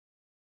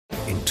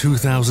In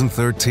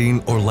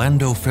 2013,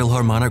 Orlando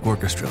Philharmonic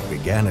Orchestra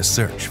began a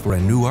search for a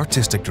new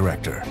artistic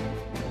director.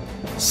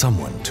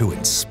 Someone to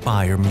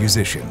inspire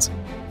musicians,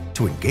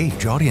 to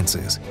engage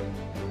audiences,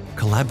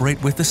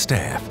 collaborate with the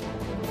staff,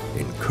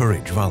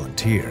 encourage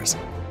volunteers,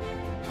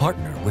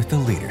 partner with the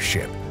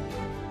leadership,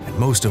 and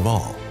most of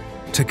all,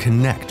 to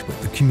connect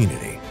with the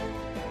community.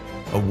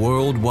 A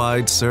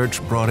worldwide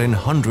search brought in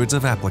hundreds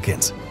of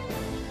applicants,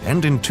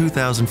 and in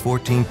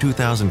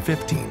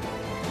 2014-2015,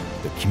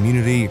 the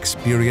community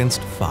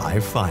experienced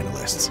 5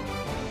 finalists.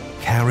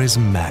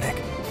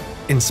 Charismatic,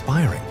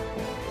 inspiring,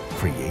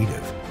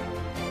 creative,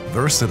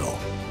 versatile,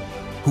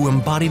 who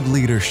embodied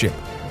leadership,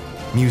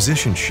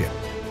 musicianship,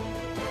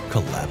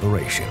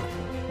 collaboration,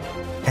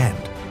 and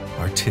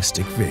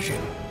artistic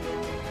vision.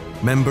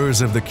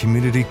 Members of the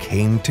community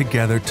came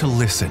together to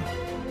listen,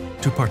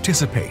 to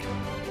participate,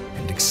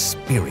 and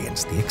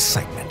experience the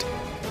excitement.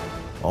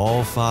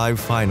 All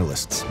 5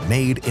 finalists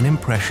made an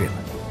impression.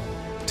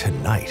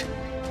 Tonight,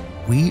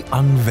 we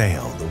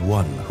unveil the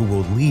one who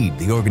will lead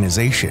the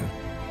organization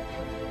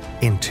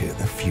into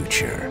the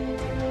future.